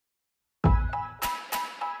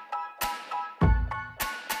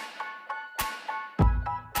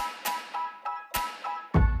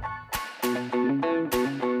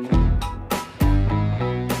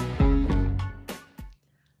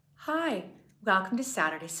Welcome to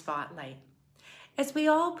Saturday Spotlight. As we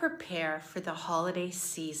all prepare for the holiday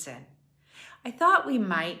season, I thought we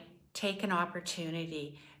might take an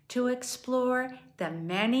opportunity to explore the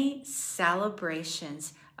many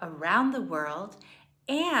celebrations around the world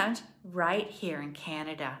and right here in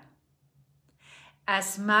Canada.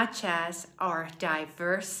 As much as our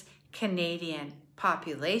diverse Canadian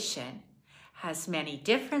population has many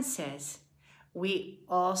differences, we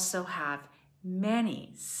also have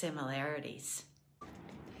many similarities.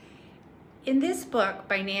 In this book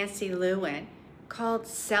by Nancy Lewin called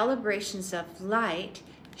Celebrations of Light,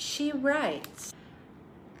 she writes,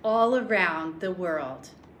 all around the world,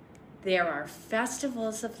 there are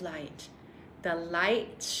festivals of light. The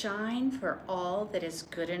light shine for all that is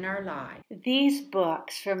good in our lives. These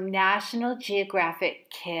books from National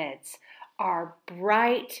Geographic Kids are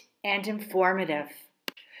bright and informative.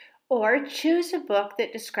 Or choose a book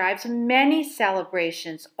that describes many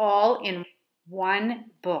celebrations all in one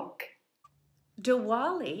book.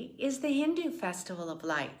 Diwali is the Hindu festival of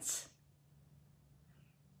lights.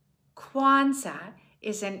 Kwanzaa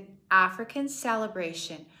is an African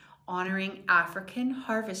celebration honoring African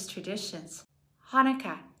harvest traditions.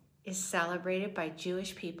 Hanukkah is celebrated by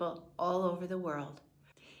Jewish people all over the world.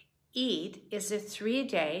 Eid is a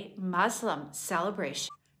 3-day Muslim celebration.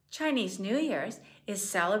 Chinese New Year's is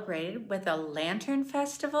celebrated with a lantern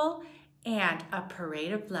festival and a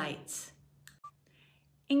parade of lights.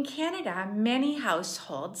 In Canada, many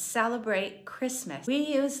households celebrate Christmas.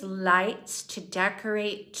 We use lights to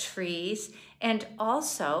decorate trees and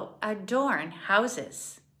also adorn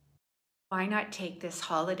houses. Why not take this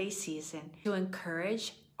holiday season to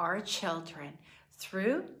encourage our children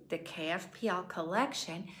through the KFPL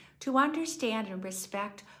collection to understand and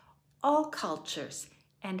respect all cultures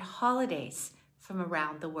and holidays from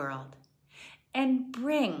around the world, and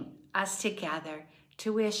bring us together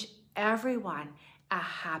to wish everyone a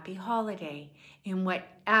happy holiday in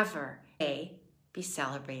whatever they be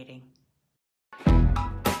celebrating.